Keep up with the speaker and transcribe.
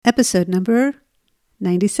episode number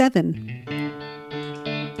 97.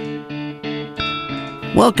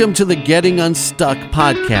 Welcome to the Getting Unstuck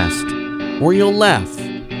podcast, where you'll laugh,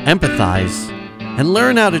 empathize, and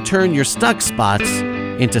learn how to turn your stuck spots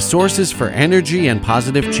into sources for energy and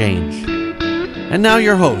positive change. And now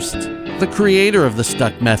your host, the creator of the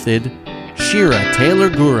Stuck Method, Shira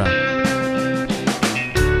Taylor-Gura.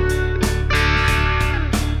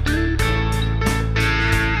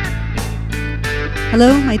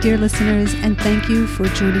 Hello, my dear listeners, and thank you for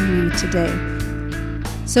joining me today.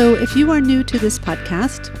 So if you are new to this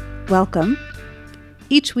podcast, welcome.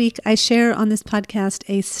 Each week I share on this podcast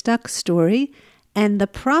a stuck story and the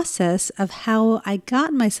process of how I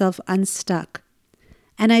got myself unstuck.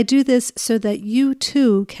 And I do this so that you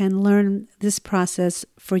too can learn this process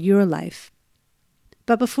for your life.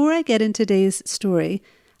 But before I get into today's story,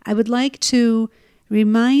 I would like to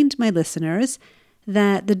remind my listeners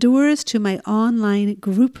that the doors to my online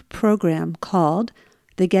group program called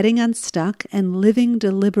The Getting Unstuck and Living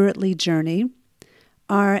Deliberately Journey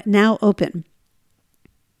are now open.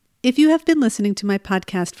 If you have been listening to my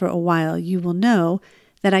podcast for a while, you will know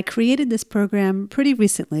that I created this program pretty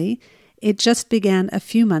recently. It just began a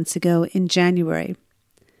few months ago in January.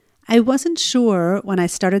 I wasn't sure when I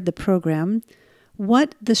started the program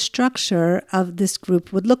what the structure of this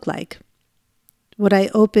group would look like. Would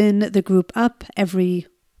I open the group up every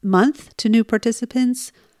month to new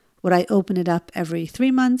participants? Would I open it up every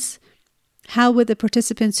 3 months? How would the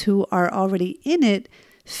participants who are already in it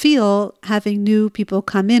feel having new people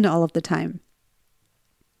come in all of the time?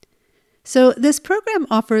 So this program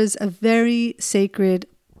offers a very sacred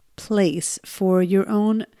place for your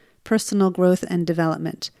own personal growth and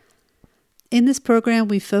development. In this program,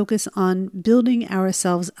 we focus on building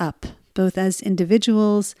ourselves up, both as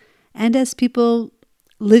individuals and as people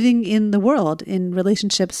living in the world in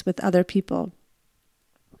relationships with other people.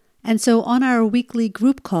 And so on our weekly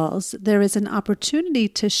group calls, there is an opportunity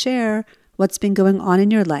to share what's been going on in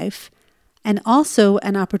your life, and also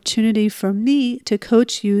an opportunity for me to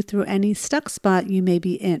coach you through any stuck spot you may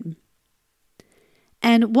be in.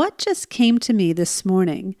 And what just came to me this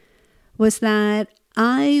morning was that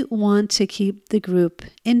I want to keep the group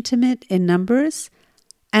intimate in numbers,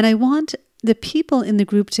 and I want the people in the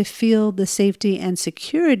group to feel the safety and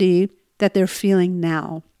security that they're feeling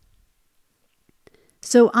now.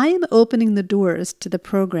 So I am opening the doors to the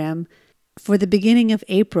program for the beginning of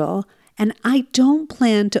April, and I don't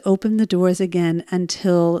plan to open the doors again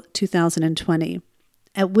until 2020,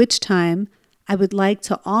 at which time I would like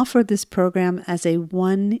to offer this program as a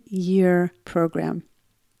 1-year program.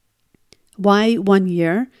 Why 1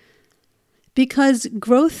 year? Because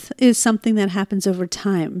growth is something that happens over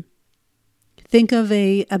time. Think of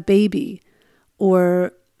a baby,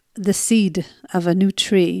 or the seed of a new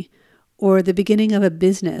tree, or the beginning of a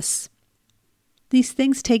business. These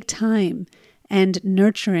things take time and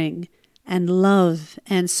nurturing and love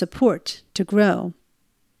and support to grow.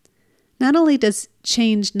 Not only does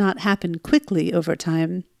change not happen quickly over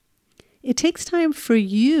time, it takes time for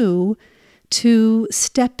you to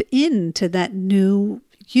step into that new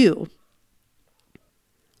you.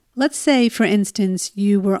 Let's say, for instance,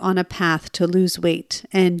 you were on a path to lose weight,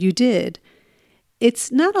 and you did.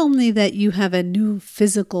 It's not only that you have a new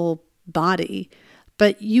physical body,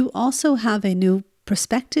 but you also have a new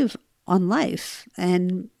perspective on life,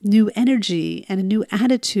 and new energy, and a new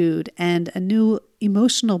attitude, and a new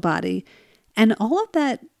emotional body. And all of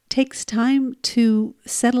that takes time to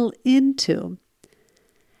settle into.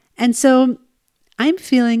 And so I'm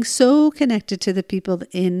feeling so connected to the people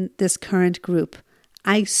in this current group.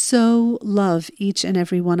 I so love each and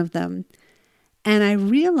every one of them. And I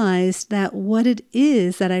realized that what it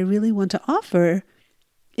is that I really want to offer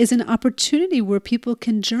is an opportunity where people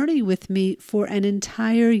can journey with me for an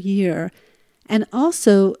entire year, and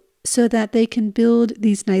also so that they can build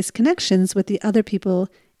these nice connections with the other people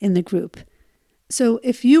in the group. So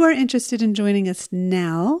if you are interested in joining us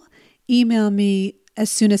now, email me as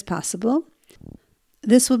soon as possible.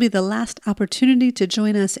 This will be the last opportunity to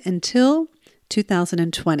join us until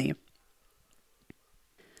 2020.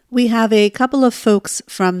 We have a couple of folks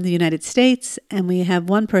from the United States, and we have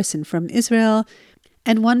one person from Israel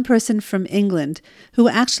and one person from England who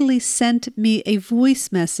actually sent me a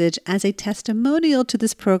voice message as a testimonial to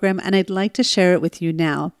this program, and I'd like to share it with you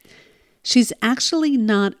now. She's actually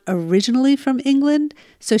not originally from England,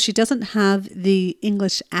 so she doesn't have the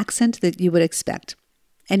English accent that you would expect.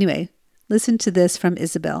 Anyway, listen to this from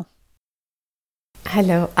Isabel.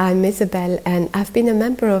 Hello, I'm Isabel, and I've been a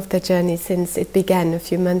member of the journey since it began a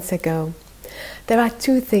few months ago. There are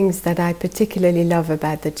two things that I particularly love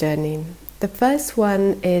about the journey. The first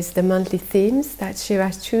one is the monthly themes that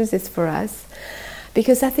Shira chooses for us,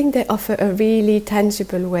 because I think they offer a really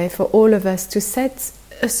tangible way for all of us to set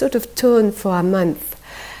a sort of tone for our month.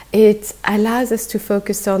 It allows us to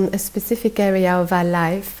focus on a specific area of our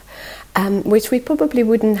life, which we probably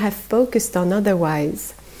wouldn't have focused on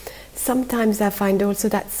otherwise. Sometimes I find also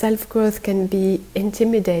that self-growth can be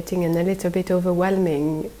intimidating and a little bit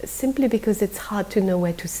overwhelming, simply because it's hard to know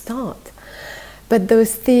where to start. But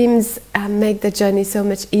those themes make the journey so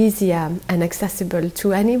much easier and accessible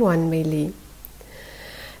to anyone, really.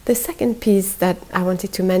 The second piece that I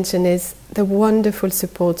wanted to mention is the wonderful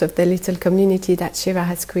support of the little community that Shira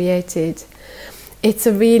has created. It's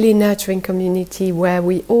a really nurturing community where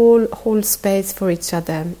we all hold space for each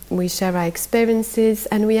other. We share our experiences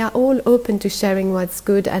and we are all open to sharing what's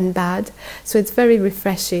good and bad, so it's very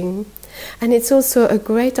refreshing. And it's also a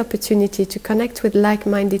great opportunity to connect with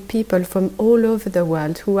like-minded people from all over the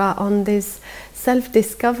world who are on this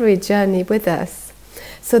self-discovery journey with us.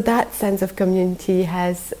 So that sense of community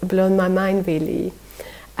has blown my mind, really.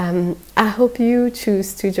 I hope you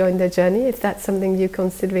choose to join the journey if that's something you're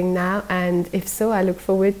considering now, and if so, I look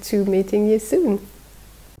forward to meeting you soon.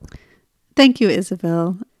 Thank you,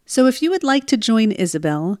 Isabel. So if you would like to join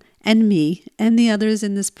Isabel and me and the others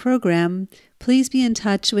in this program, please be in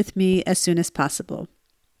touch with me as soon as possible.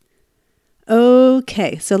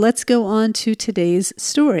 Okay, so let's go on to today's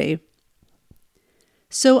story.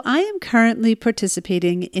 So I am currently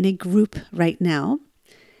participating in a group right now,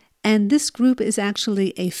 and this group is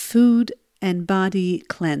actually a food and body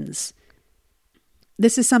cleanse.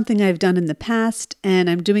 This is something I've done in the past, and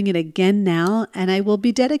I'm doing it again now, and I will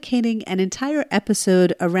be dedicating an entire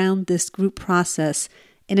episode around this group process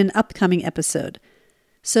in an upcoming episode.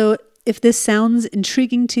 So if this sounds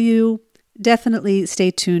intriguing to you, definitely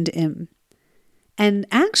stay tuned in. And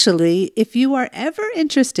actually, if you are ever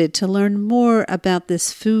interested to learn more about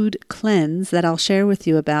this food cleanse that I'll share with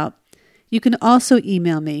you about, you can also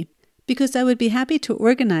email me, because I would be happy to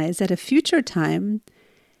organize at a future time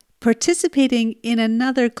participating in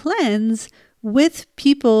another cleanse with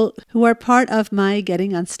people who are part of my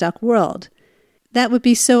Getting Unstuck world. That would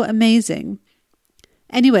be so amazing.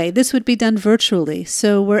 Anyway, this would be done virtually,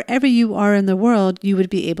 so wherever you are in the world, you would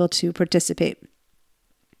be able to participate.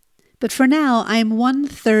 But for now, I'm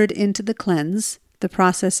 1/3 into the cleanse. The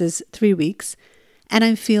process is 3 weeks, and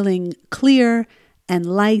I'm feeling clear and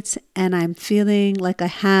light, and I'm feeling like I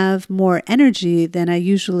have more energy than I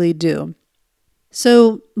usually do.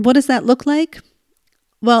 So what does that look like?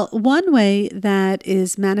 Well, one way that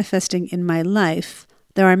is manifesting in my life,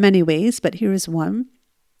 there are many ways, but here is one,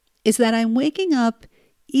 is that I'm waking up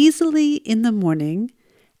easily in the morning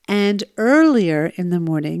and earlier in the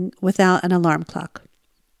morning without an alarm clock.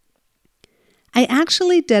 I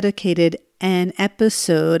actually dedicated an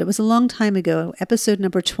episode, it was a long time ago, episode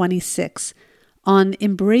number 26, on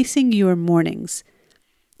embracing your mornings.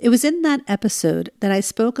 It was in that episode that I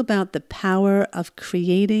spoke about the power of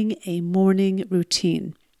creating a morning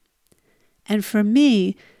routine. And for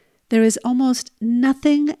me, there is almost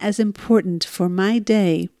nothing as important for my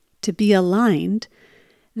day to be aligned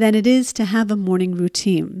than it is to have a morning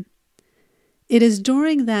routine. It is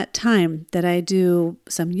during that time that I do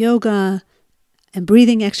some yoga and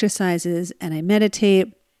breathing exercises, and I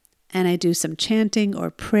meditate, and I do some chanting or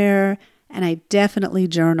prayer, and I definitely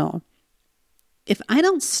journal. If I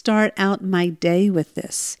don't start out my day with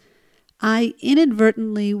this, I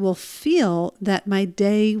inadvertently will feel that my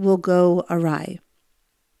day will go awry,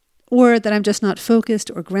 or that I'm just not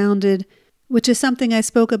focused or grounded, which is something I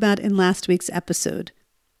spoke about in last week's episode.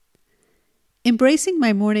 Embracing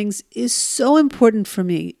my mornings is so important for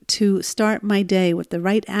me to start my day with the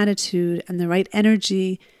right attitude and the right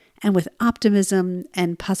energy and with optimism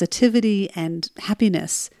and positivity and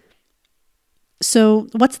happiness. So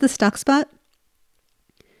what's the stuck spot?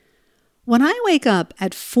 When I wake up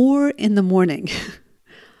at 4 in the morning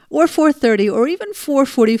or 4:30 or even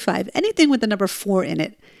 4:45, anything with the number 4 in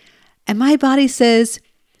it, and my body says,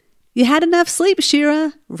 "You had enough sleep,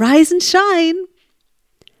 Shira, rise and shine."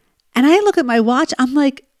 And I look at my watch, I'm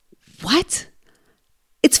like, what?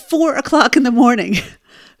 It's 4 o'clock in the morning.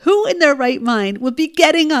 Who in their right mind would be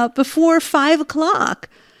getting up before 5 o'clock?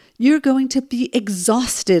 You're going to be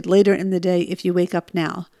exhausted later in the day if you wake up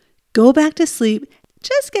now. Go back to sleep,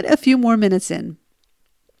 just get a few more minutes in.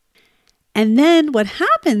 And then what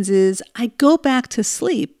happens is I go back to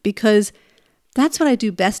sleep because that's what I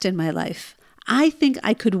do best in my life. I think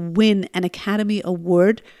I could win an Academy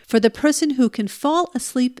Award for the person who can fall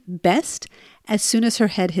asleep best as soon as her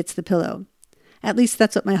head hits the pillow. At least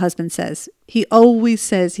that's what my husband says. He always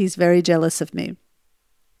says he's very jealous of me.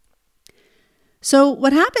 So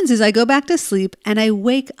what happens is I go back to sleep and I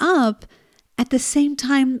wake up at the same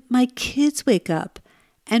time my kids wake up.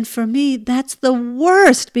 And for me, that's the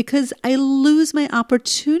worst because I lose my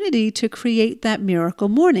opportunity to create that miracle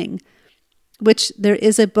morning, which there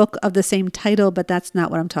is a book of the same title, but that's not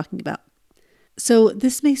what I'm talking about. So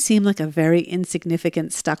this may seem like a very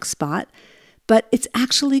insignificant stuck spot, but it's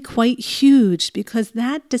actually quite huge because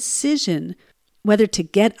that decision, whether to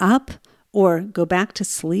get up or go back to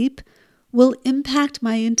sleep, will impact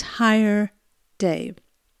my entire day.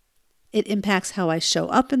 It impacts how I show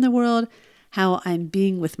up in the world, how I'm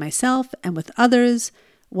being with myself and with others,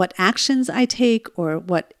 what actions I take or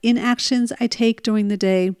what inactions I take during the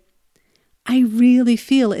day. I really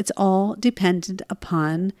feel it's all dependent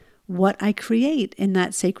upon what I create in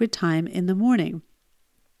that sacred time in the morning.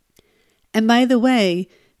 And by the way,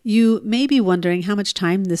 you may be wondering how much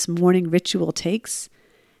time this morning ritual takes.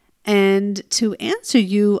 And to answer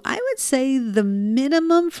you, I would say the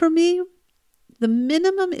minimum for me, the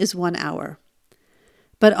minimum is 1 hour.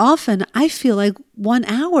 But often I feel like 1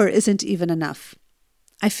 hour isn't even enough.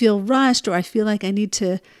 I feel rushed or I feel like I need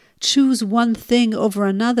to choose one thing over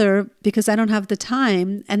another because I don't have the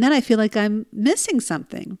time. And then I feel like I'm missing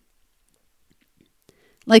something.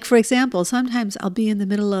 Like, for example, sometimes I'll be in the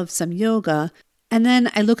middle of some yoga and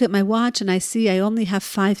then I look at my watch and I see I only have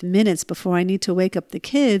 5 minutes before I need to wake up the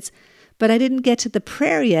kids, but I didn't get to the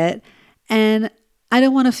prayer yet and I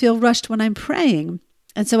don't want to feel rushed when I'm praying.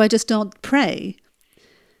 And so I just don't pray.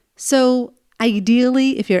 So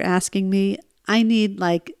ideally, if you're asking me, I need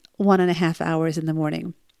like 1.5 hours in the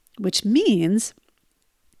morning, which means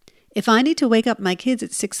if I need to wake up my kids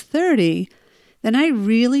at 6:30, then I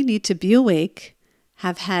really need to be awake,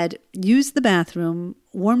 have had used the bathroom,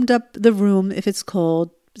 warmed up the room if it's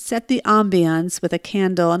cold, set the ambiance with a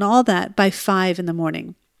candle and all that by 5 in the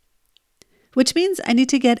morning, which means I need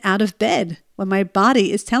to get out of bed when my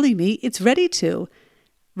body is telling me it's ready to,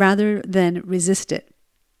 rather than resist it.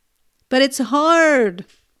 But it's hard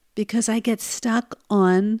because I get stuck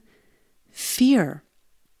on fear.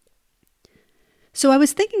 So I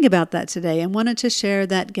was thinking about that today and wanted to share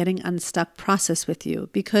that getting unstuck process with you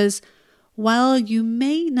because while you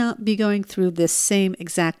may not be going through this same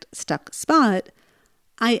exact stuck spot,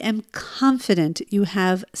 I am confident you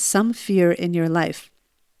have some fear in your life,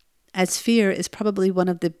 as fear is probably one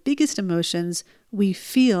of the biggest emotions we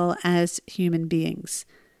feel as human beings.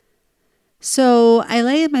 So I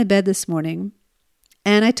lay in my bed this morning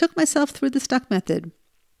and I took myself through the stuck method.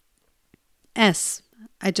 S,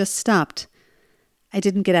 I just stopped. I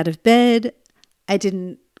didn't get out of bed. I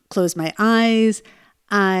didn't close my eyes.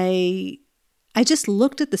 I just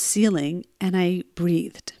looked at the ceiling and I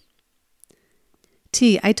breathed.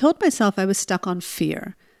 T, I told myself I was stuck on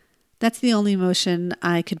fear. That's the only emotion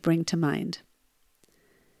I could bring to mind.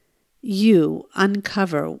 U,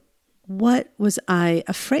 uncover. What was I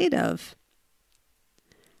afraid of?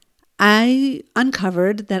 I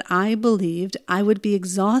uncovered that I believed I would be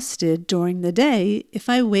exhausted during the day if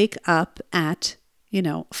I wake up at,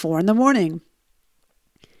 4 in the morning.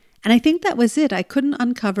 And I think that was it. I couldn't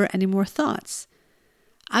uncover any more thoughts.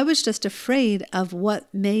 I was just afraid of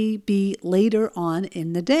what may be later on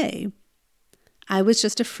in the day. I was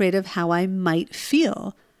just afraid of how I might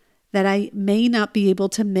feel, that I may not be able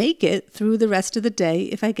to make it through the rest of the day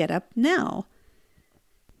if I get up now.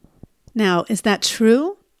 Now, is that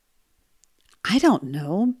true? I don't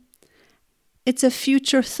know. It's a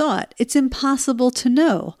future thought. It's impossible to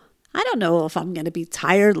know. I don't know if I'm going to be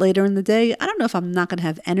tired later in the day. I don't know if I'm not going to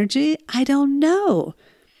have energy. I don't know.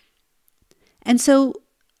 And so,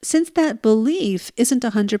 since that belief isn't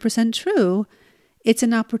 100% true, it's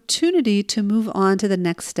an opportunity to move on to the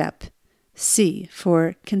next step. C,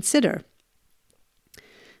 for consider.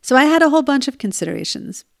 So I had a whole bunch of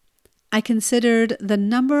considerations. I considered the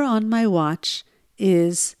number on my watch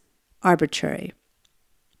is arbitrary.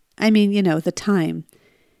 I mean, the time.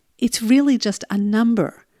 It's really just a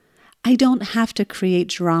number. I don't have to create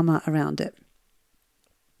drama around it.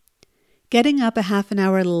 Getting up a half an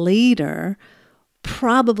hour later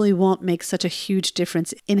probably won't make such a huge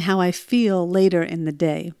difference in how I feel later in the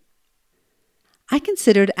day. I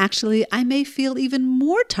considered actually I may feel even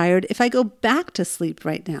more tired if I go back to sleep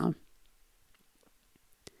right now.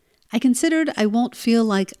 I considered I won't feel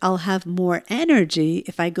like I'll have more energy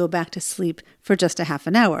if I go back to sleep for just a half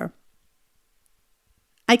an hour.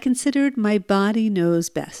 I considered my body knows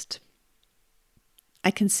best. I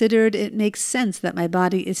considered it makes sense that my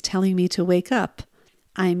body is telling me to wake up.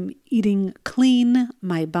 I'm eating clean,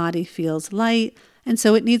 my body feels light, and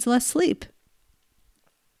so it needs less sleep.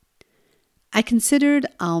 I considered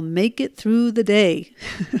I'll make it through the day.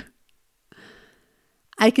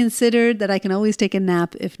 I considered that I can always take a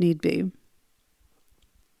nap if need be.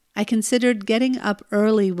 I considered getting up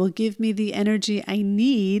early will give me the energy I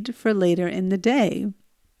need for later in the day.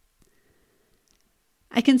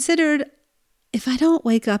 I considered if I don't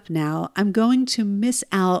wake up now, I'm going to miss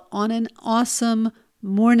out on an awesome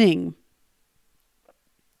morning.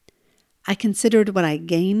 I considered what I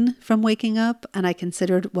gain from waking up, and I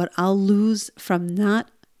considered what I'll lose from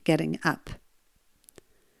not getting up.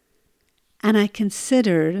 And I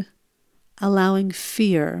considered allowing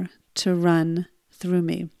fear to run through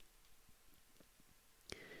me.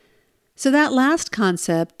 So that last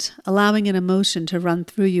concept, allowing an emotion to run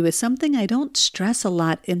through you, is something I don't stress a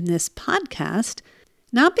lot in this podcast,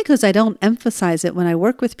 not because I don't emphasize it when I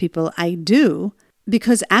work with people. I do,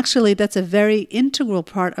 because actually that's a very integral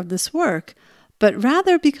part of this work, but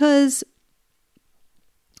rather because,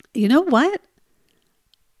 you know what?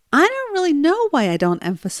 I don't really know why I don't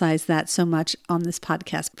emphasize that so much on this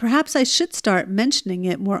podcast. Perhaps I should start mentioning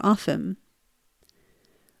it more often.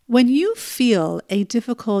 When you feel a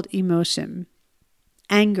difficult emotion,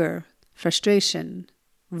 anger, frustration,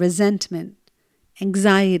 resentment,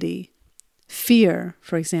 anxiety, fear,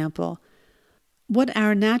 for example, what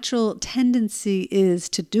our natural tendency is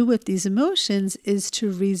to do with these emotions is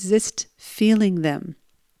to resist feeling them.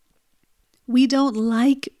 We don't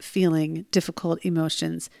like feeling difficult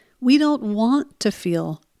emotions. We don't want to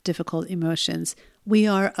feel difficult emotions. We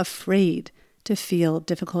are afraid to feel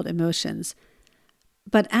difficult emotions.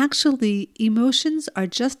 But actually, emotions are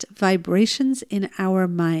just vibrations in our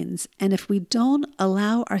minds. And if we don't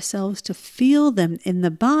allow ourselves to feel them in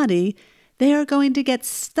the body, they are going to get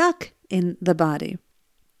stuck in the body.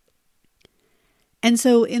 And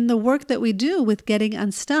so in the work that we do with getting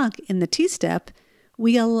unstuck in the T-step,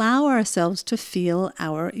 we allow ourselves to feel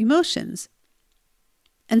our emotions.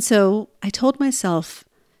 And so I told myself,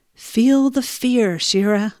 feel the fear,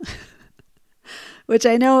 Shira. Which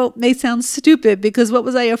I know may sound stupid because what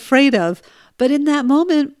was I afraid of? But in that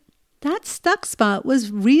moment, that stuck spot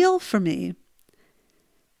was real for me.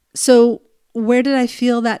 So where did I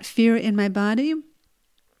feel that fear in my body?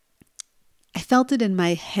 I felt it in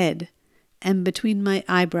my head and between my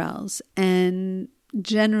eyebrows and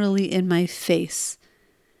generally in my face.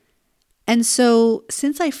 And so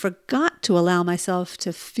since I forgot to allow myself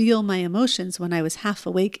to feel my emotions when I was half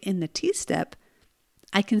awake in the T-step,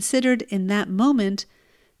 I considered in that moment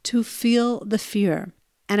to feel the fear,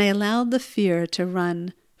 and I allowed the fear to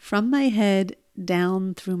run from my head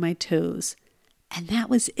down through my toes. And that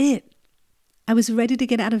was it. I was ready to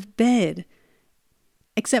get out of bed,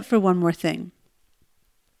 except for one more thing.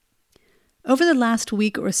 Over the last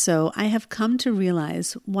week or so, I have come to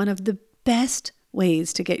realize one of the best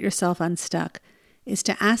ways to get yourself unstuck is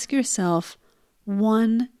to ask yourself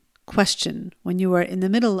one question when you are in the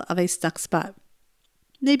middle of a stuck spot.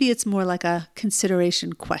 Maybe it's more like a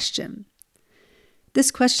consideration question.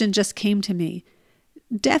 This question just came to me.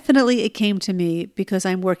 Definitely it came to me because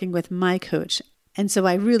I'm working with my coach, and so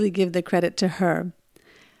I really give the credit to her.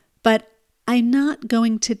 But I'm not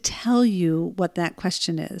going to tell you what that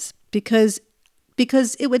question is because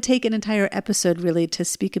it would take an entire episode really to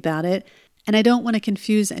speak about it, and I don't want to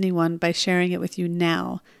confuse anyone by sharing it with you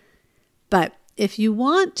now. But if you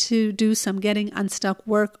want to do some getting unstuck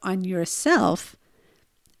work on yourself,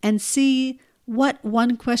 and see what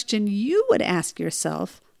one question you would ask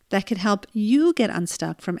yourself that could help you get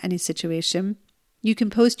unstuck from any situation, you can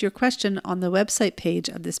post your question on the website page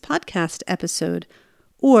of this podcast episode,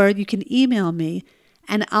 or you can email me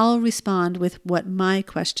and I'll respond with what my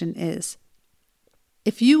question is.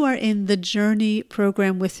 If you are in the Journey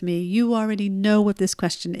program with me, you already know what this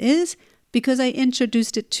question is because I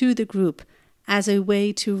introduced it to the group as a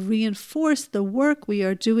way to reinforce the work we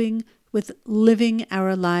are doing with living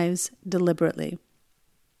our lives deliberately.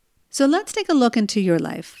 So let's take a look into your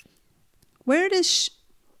life. Where does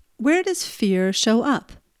fear show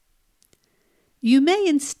up? You may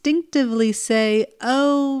instinctively say,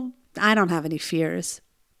 oh, I don't have any fears.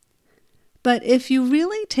 But if you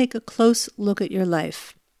really take a close look at your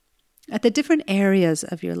life, at the different areas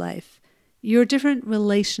of your life, your different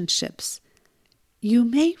relationships, you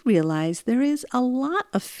may realize there is a lot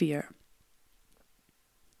of fear.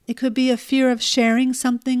 It could be a fear of sharing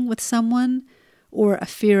something with someone, or a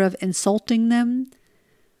fear of insulting them,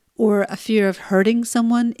 or a fear of hurting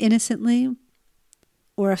someone innocently,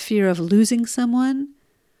 or a fear of losing someone,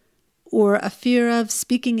 or a fear of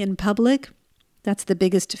speaking in public. That's the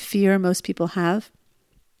biggest fear most people have.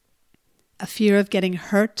 A fear of getting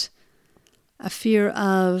hurt, a fear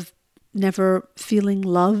of never feeling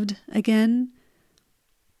loved again,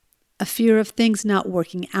 a fear of things not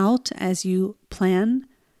working out as you plan,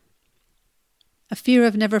 a fear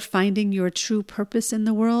of never finding your true purpose in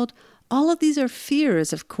the world. All of these are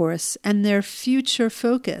fears, of course, and they're future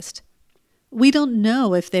focused. We don't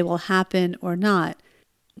know if they will happen or not,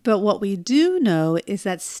 but what we do know is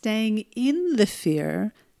that staying in the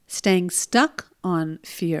fear, staying stuck on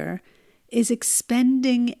fear, is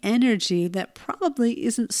expending energy that probably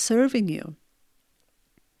isn't serving you.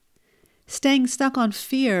 Staying stuck on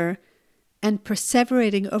fear and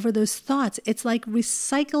perseverating over those thoughts, it's like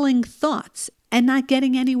recycling thoughts and not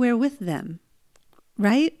getting anywhere with them,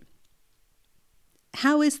 right?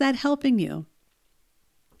 How is that helping you?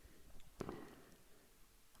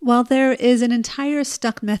 While there is an entire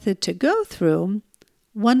stuck method to go through,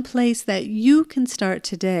 one place that you can start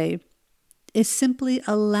today is simply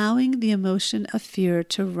allowing the emotion of fear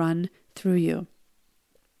to run through you.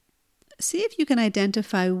 See if you can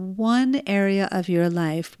identify one area of your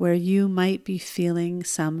life where you might be feeling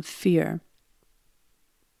some fear.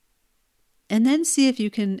 And then see if you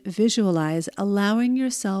can visualize allowing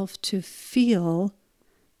yourself to feel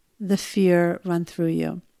the fear run through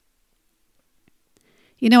you.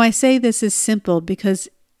 You know, I say this is simple because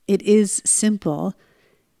it is simple.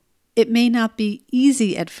 It may not be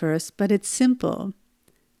easy at first, but it's simple.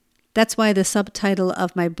 That's why the subtitle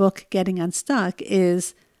of my book, Getting Unstuck,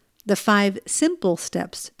 is The 5 Simple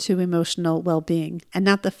Steps to Emotional Well-Being, and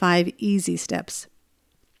not the 5 Easy Steps.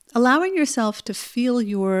 Allowing yourself to feel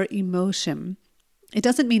your emotion, it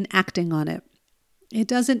doesn't mean acting on it. It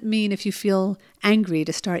doesn't mean if you feel angry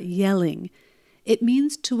to start yelling. It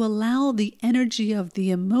means to allow the energy of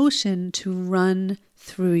the emotion to run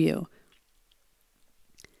through you.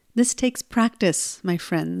 This takes practice, my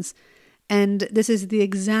friends, and this is the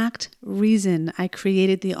exact reason I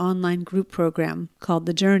created the online group program called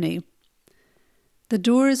The Journey. The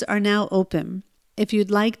doors are now open if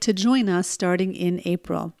you'd like to join us starting in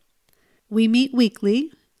April. We meet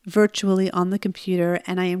weekly, virtually on the computer,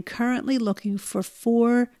 and I am currently looking for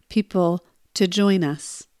 4 people to join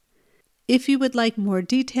us. If you would like more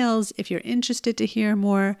details, if you're interested to hear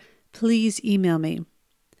more, please email me.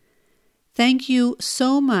 Thank you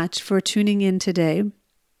so much for tuning in today.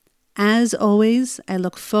 As always, I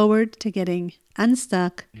look forward to getting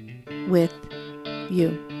unstuck with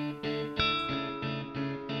you.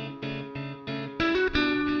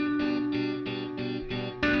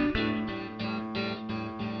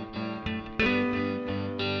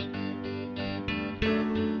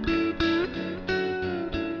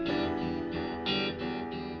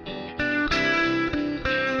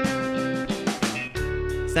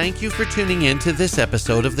 Thank you for tuning in to this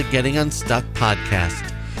episode of the Getting Unstuck podcast.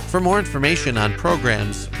 For more information on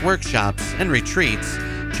programs, workshops, and retreats,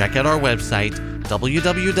 check out our website,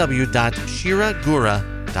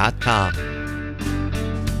 www.shiragura.com.